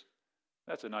years."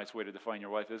 That's a nice way to define your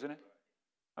wife, isn't it?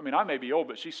 I mean, I may be old,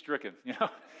 but she's stricken, you know.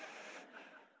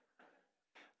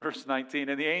 Verse 19,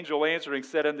 "And the angel answering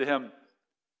said unto him,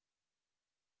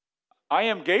 I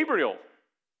am Gabriel."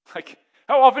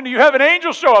 How often do you have an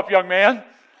angel show up, young man?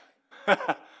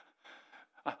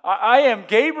 "I am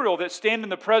Gabriel that stand in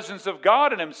the presence of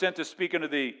God, and am sent to speak unto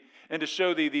thee, and to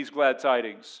show thee these glad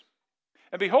tidings.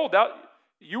 And behold,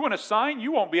 you want a sign?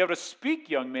 You won't be able to speak,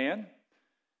 young man,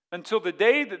 until the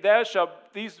day that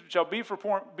these shall be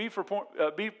performed,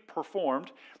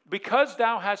 because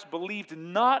thou hast believed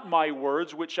not my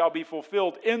words, which shall be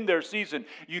fulfilled in their season."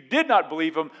 You did not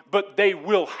believe them, but they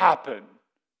will happen.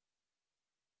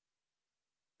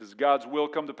 Does God's will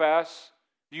come to pass?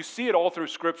 You see it all through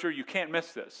Scripture. You can't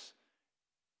miss this.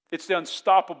 It's the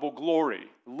unstoppable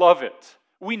glory. Love it.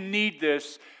 We need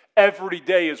this every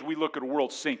day as we look at a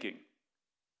world sinking.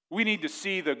 We need to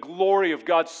see the glory of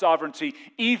God's sovereignty,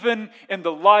 even in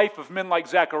the life of men like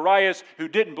Zacharias, who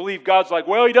didn't believe. God's like,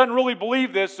 well, he doesn't really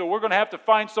believe this, so we're going to have to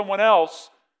find someone else.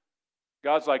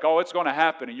 God's like, oh, it's going to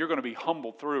happen, and you're going to be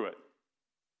humbled through it.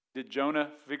 Did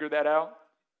Jonah figure that out?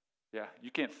 Yeah,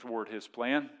 you can't thwart his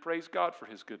plan. Praise God for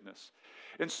his goodness.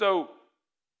 And so,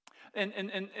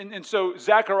 And so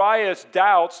Zacharias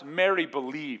doubts, Mary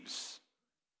believes.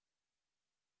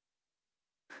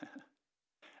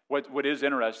 What is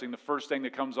interesting, the first thing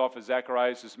that comes off of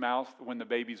Zacharias' mouth when the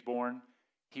baby's born,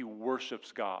 he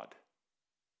worships God.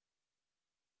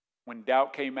 When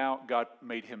doubt came out, God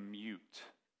made him mute.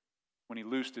 When he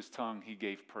loosed his tongue, he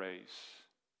gave praise.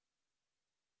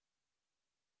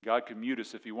 God can mute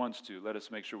us if he wants to. Let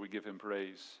us make sure we give him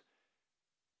praise.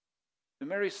 And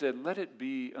Mary said, "Let it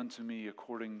be unto me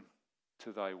according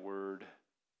to thy word."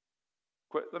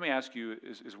 Let me ask you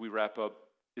as we wrap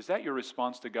up, is that your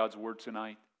response to God's word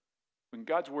tonight? When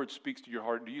God's word speaks to your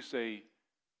heart, do you say,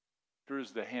 "Here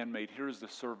is the handmaid, here is the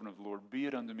servant of the Lord. Be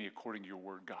it unto me according to your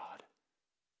word, God"?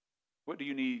 What do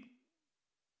you need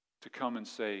to come and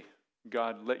say,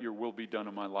 "God, let your will be done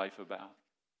in my life" about?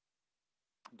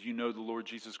 Do you know the Lord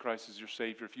Jesus Christ as your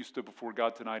Savior? If you stood before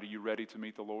God tonight, are you ready to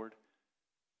meet the Lord?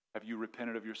 Have you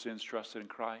repented of your sins, trusted in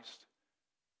Christ?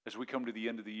 As we come to the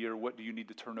end of the year, what do you need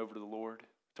to turn over to the Lord?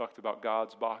 We talked about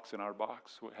God's box and our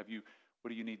box. What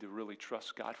do you need to really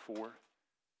trust God for?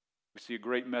 We see a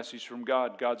great message from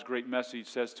God. God's great message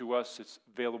says to us it's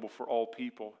available for all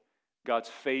people. God's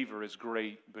favor is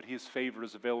great, but his favor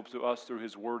is available to us through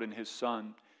his word and his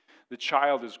Son. The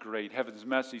child is great. Heaven's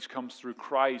message comes through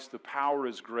Christ. The power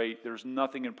is great. There's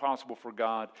nothing impossible for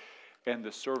God. And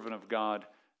the servant of God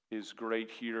is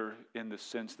great here in the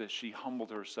sense that she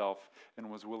humbled herself and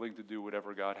was willing to do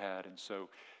whatever God had. And so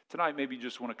tonight, maybe you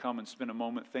just want to come and spend a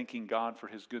moment thanking God for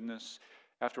his goodness.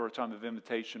 After our time of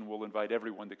invitation, we'll invite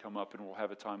everyone to come up and we'll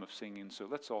have a time of singing. So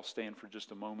let's all stand for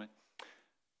just a moment.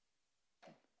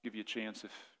 Give you a chance.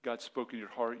 If God's spoken to your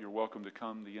heart, you're welcome to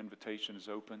come. The invitation is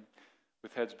open.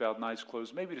 With heads bowed and eyes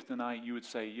closed, maybe tonight you would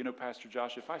say, "You know, Pastor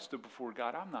Josh, if I stood before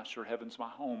God, I'm not sure heaven's my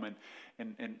home, and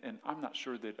I'm not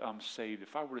sure that I'm saved.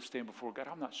 If I were to stand before God,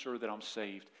 I'm not sure that I'm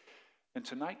saved." And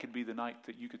tonight could be the night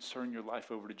that you could turn your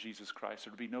life over to Jesus Christ.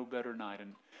 There'd be no better night.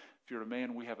 And if you're a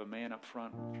man, we have a man up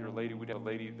front. If you're a lady, we'd have a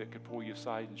lady that could pull you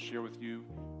aside and share with you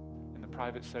in the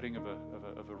private setting of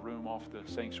a room off the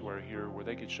sanctuary here, where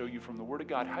they could show you from the Word of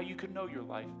God how you could know your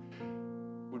life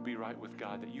would be right with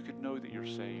God, that you could know that you're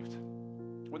saved.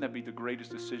 Wouldn't that be the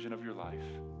greatest decision of your life?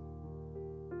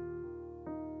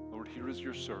 Lord, here is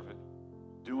your servant.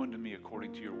 Do unto me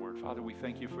according to your word. Father, we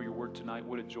thank you for your word tonight.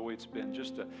 What a joy it's been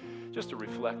just to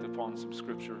reflect upon some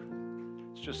scripture.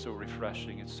 It's just so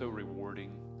refreshing. It's so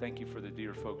rewarding. Thank you for the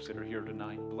dear folks that are here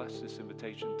tonight. Bless this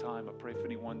invitation time. I pray if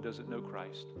anyone doesn't know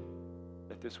Christ,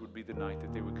 that this would be the night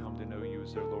that they would come to know you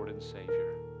as their Lord and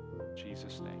Savior. In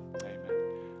Jesus' name, amen.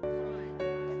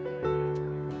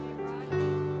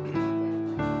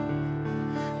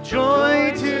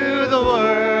 Joy to the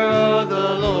world,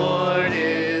 the Lord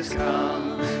is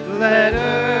come. Let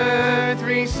earth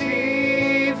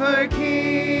receive her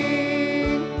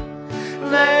King.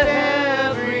 Let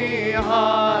every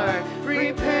heart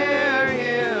prepare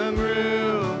him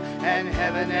room. And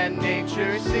heaven and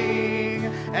nature sing,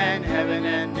 and heaven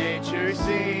and nature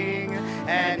sing,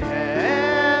 and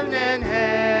heaven and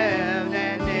heaven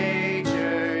and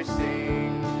nature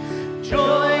sing.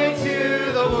 Joy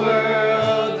to the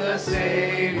world, the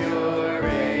Savior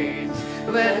reigns.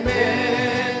 Let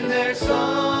men their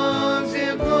songs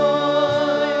employ,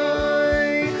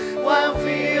 while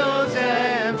fields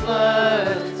and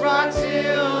floods, rocks,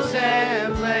 hills,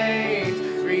 and plains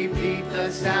repeat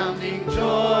the sounding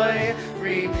joy,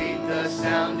 repeat the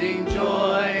sounding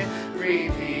joy,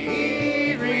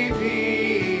 repeat,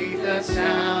 repeat the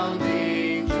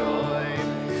sounding joy.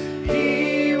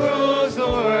 He rules the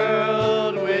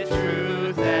world with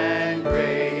truth and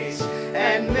grace,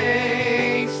 and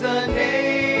makes the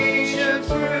nations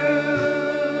prove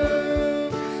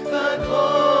the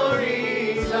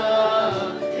glories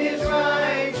of his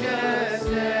righteousness,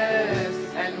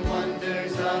 and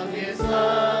wonders of his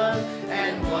love,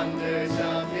 and wonders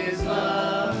of his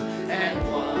love, and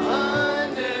wonders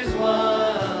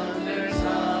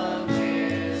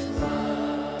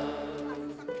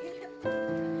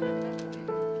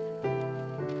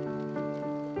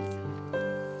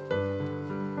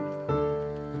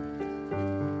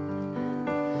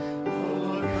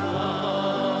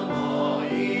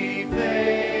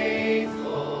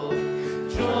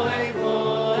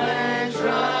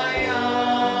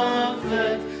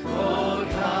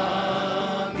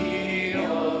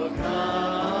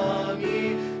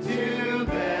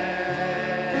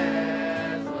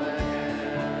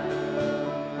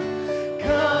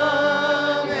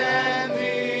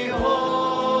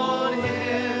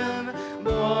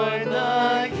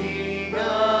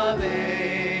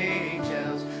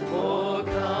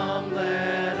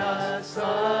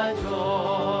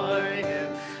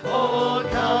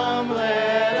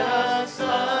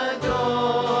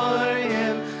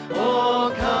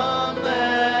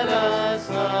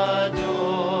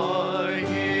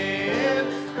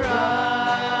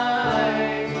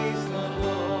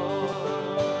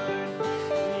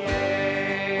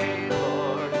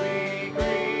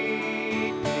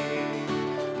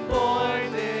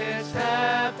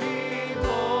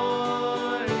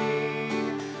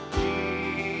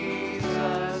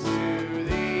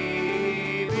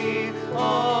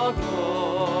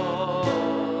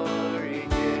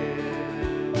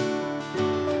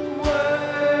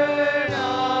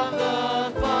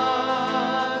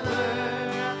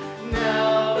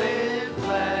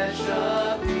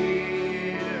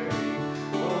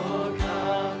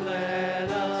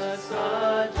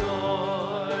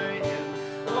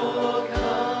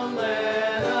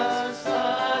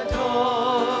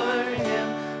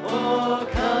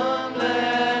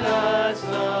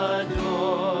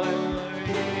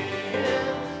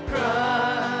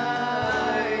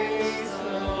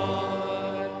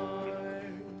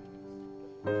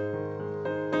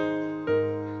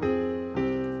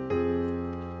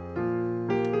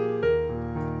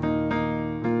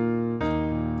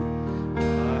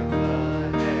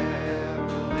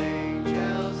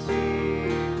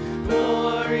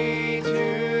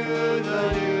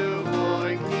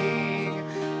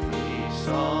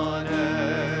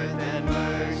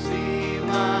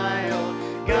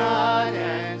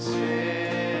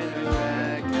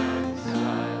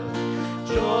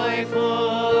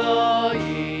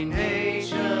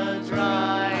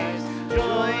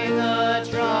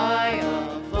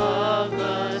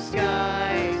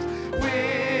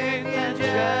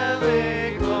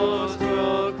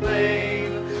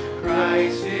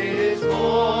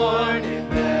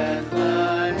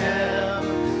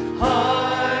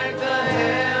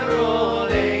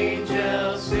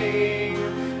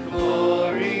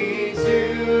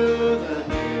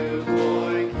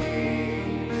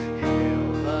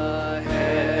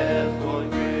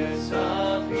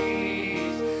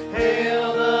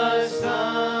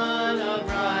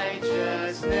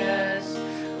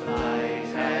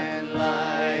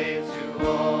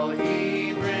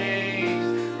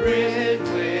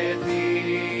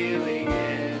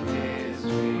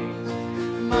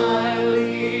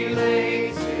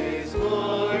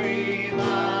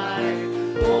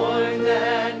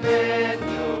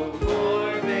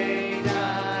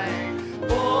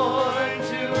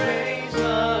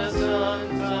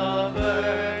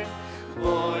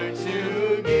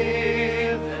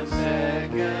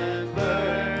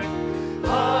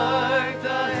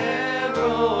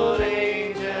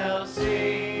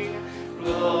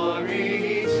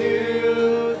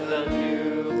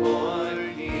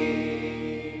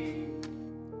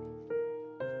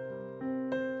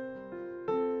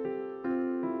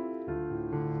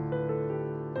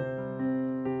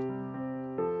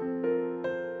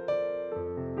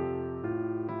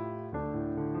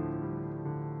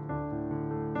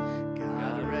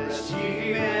Rest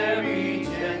ye merry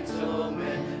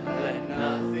gentlemen, let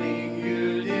nothing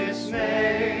you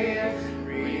dismay.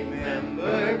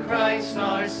 Remember Christ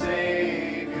our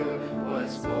Savior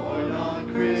was born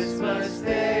on Christmas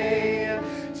Day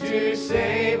to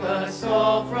save us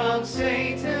all from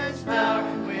Satan's power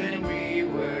when we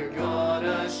were gone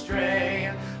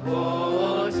astray.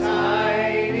 Oh,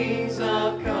 tidings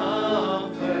of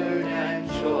comfort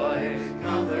and joy,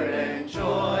 comfort and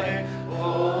joy.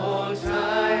 Oh,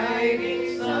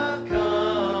 tidings of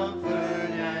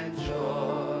comfort and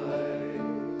joy.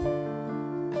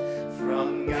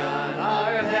 From God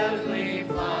our Heavenly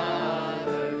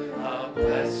Father, a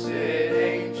blessed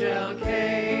angel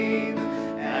came,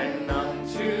 and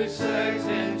unto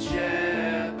certain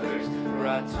shepherds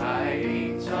brought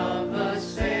tidings of the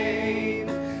same,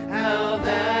 how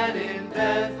that in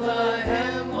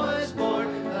Bethlehem was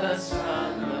born the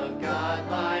Son of God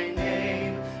by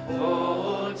name.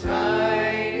 Oh,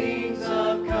 tidings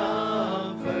of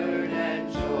comfort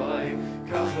and joy,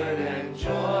 comfort and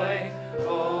joy.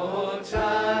 Oh,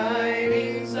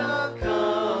 tidings of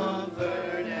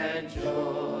comfort and joy.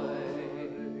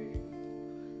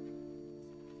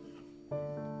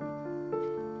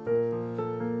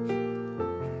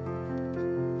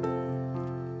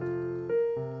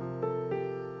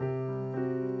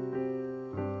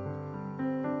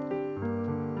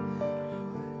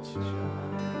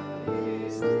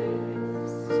 Is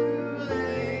this too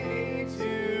late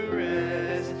to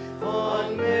rest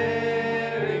on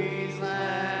Mary's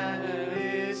lap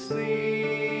is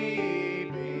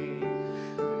sleeping?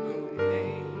 Whom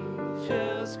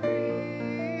angels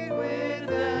greet with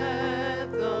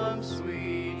anthem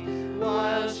sweet,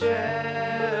 while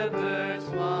shepherds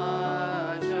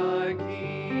watch are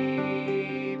keeping.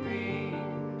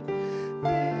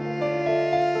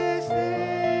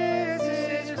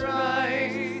 This is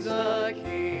Christ the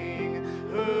King,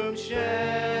 whom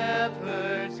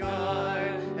shepherds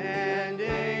guard and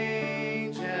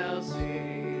angels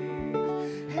sing.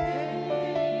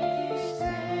 Haste,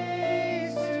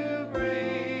 haste to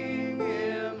bring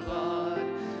him laud,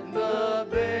 the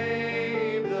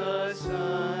babe, the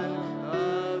Son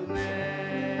of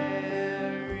Mary.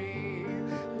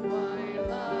 Why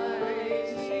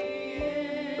lies he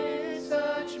in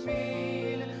such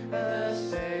mean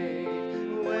estate,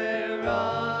 where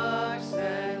ox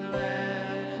and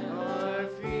lamb are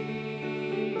feeding?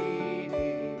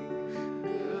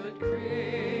 Good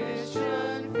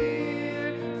Christian, fear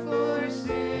for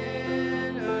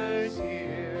sinners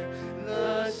here,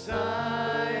 the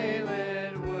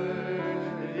silent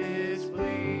word is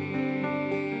pleading.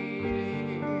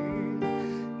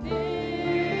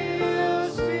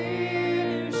 Nails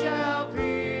spear shall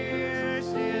pierce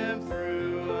him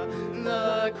through,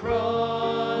 the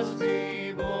cross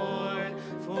be borne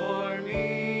for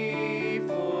me,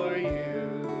 for you.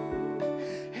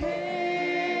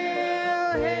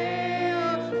 Hail,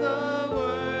 hail, the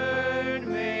Word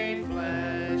made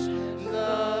flesh,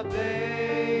 the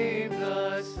babe,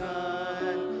 the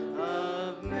Son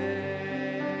of Mary.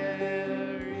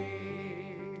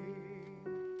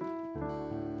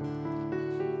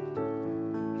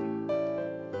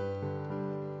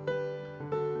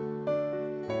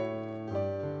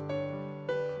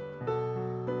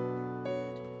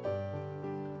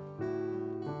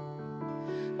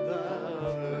 The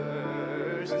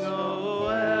first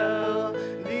Noel,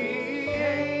 the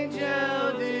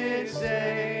angel did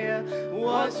say,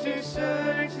 was to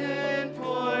certain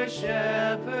poor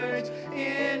shepherds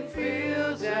in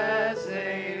fields as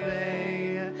they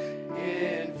lay,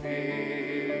 in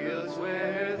fields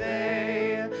where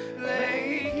they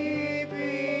lay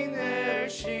keeping their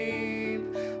sheep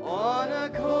on a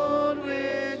cold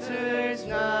winter's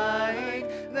night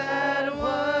that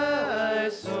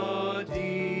was so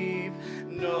deep.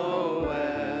 Noel,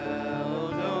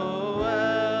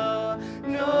 Noel,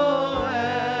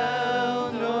 Noel,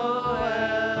 Noel,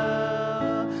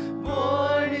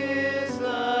 born is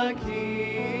the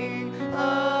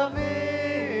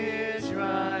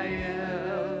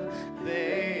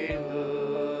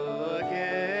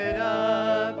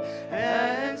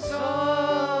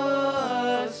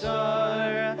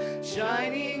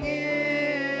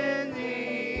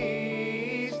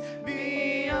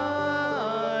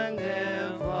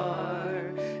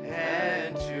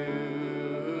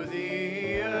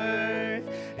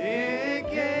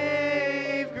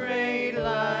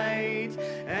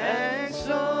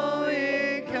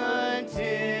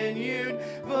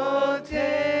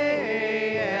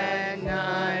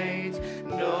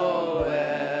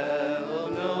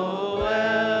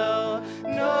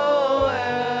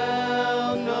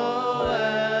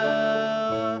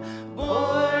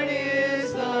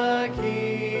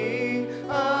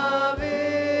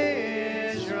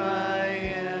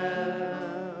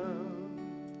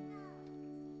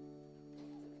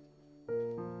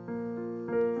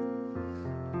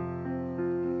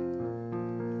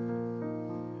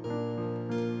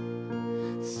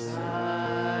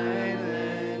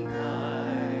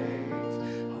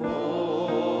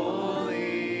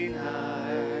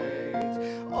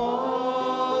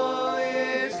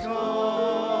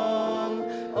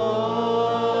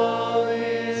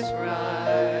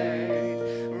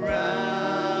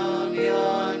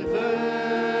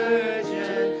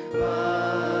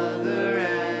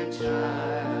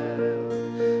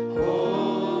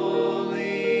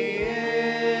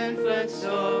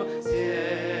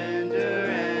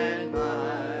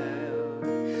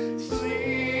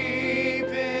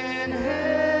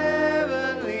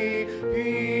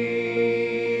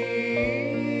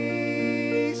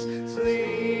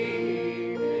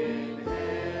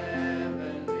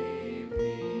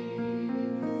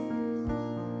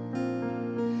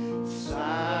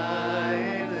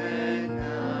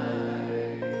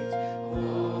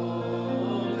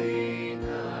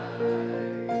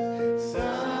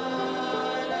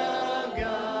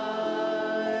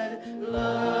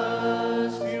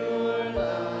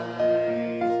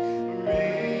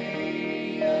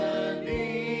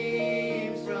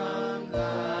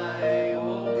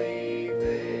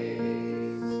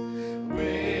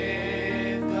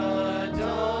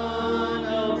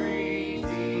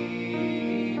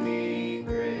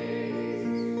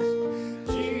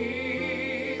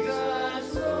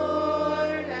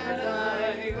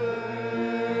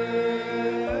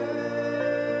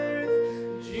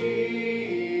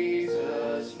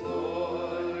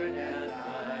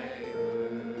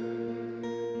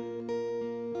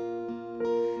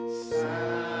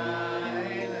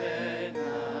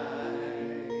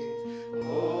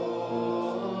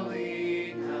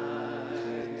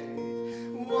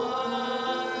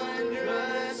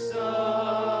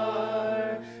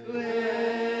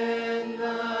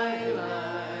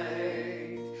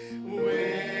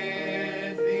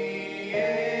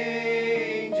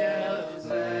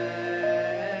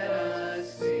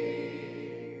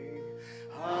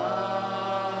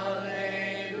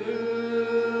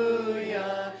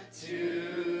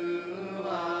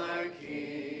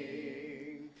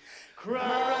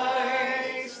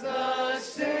Christ the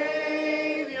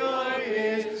Savior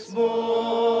is born.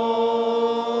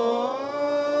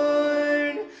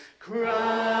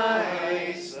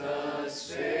 Christ the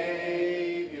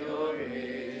Savior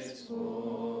is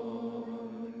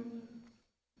born.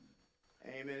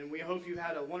 Amen. We hope you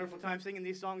had a wonderful time singing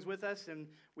these songs with us, and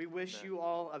we wish you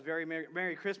all a very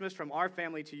Merry Christmas from our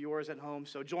family to yours at home.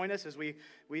 So join us as we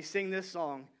sing this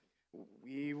song.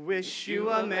 We wish you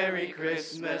a Merry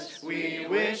Christmas. We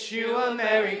wish you a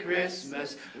Merry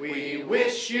Christmas. We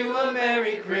wish you a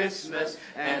Merry Christmas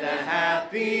and a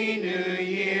Happy New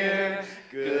Year.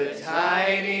 Good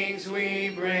tidings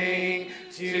we bring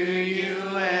to you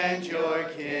and your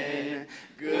kin.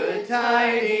 Good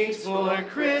tidings for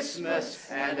Christmas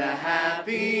and a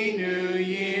Happy New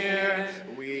Year.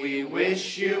 We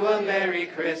wish you a Merry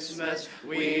Christmas.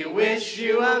 We wish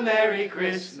you a Merry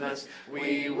Christmas.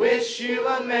 We wish you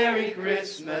a Merry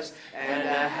Christmas and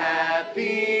a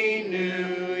Happy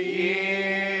New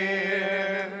Year.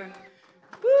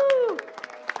 Woo!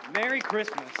 Merry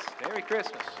Christmas. Merry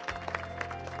Christmas.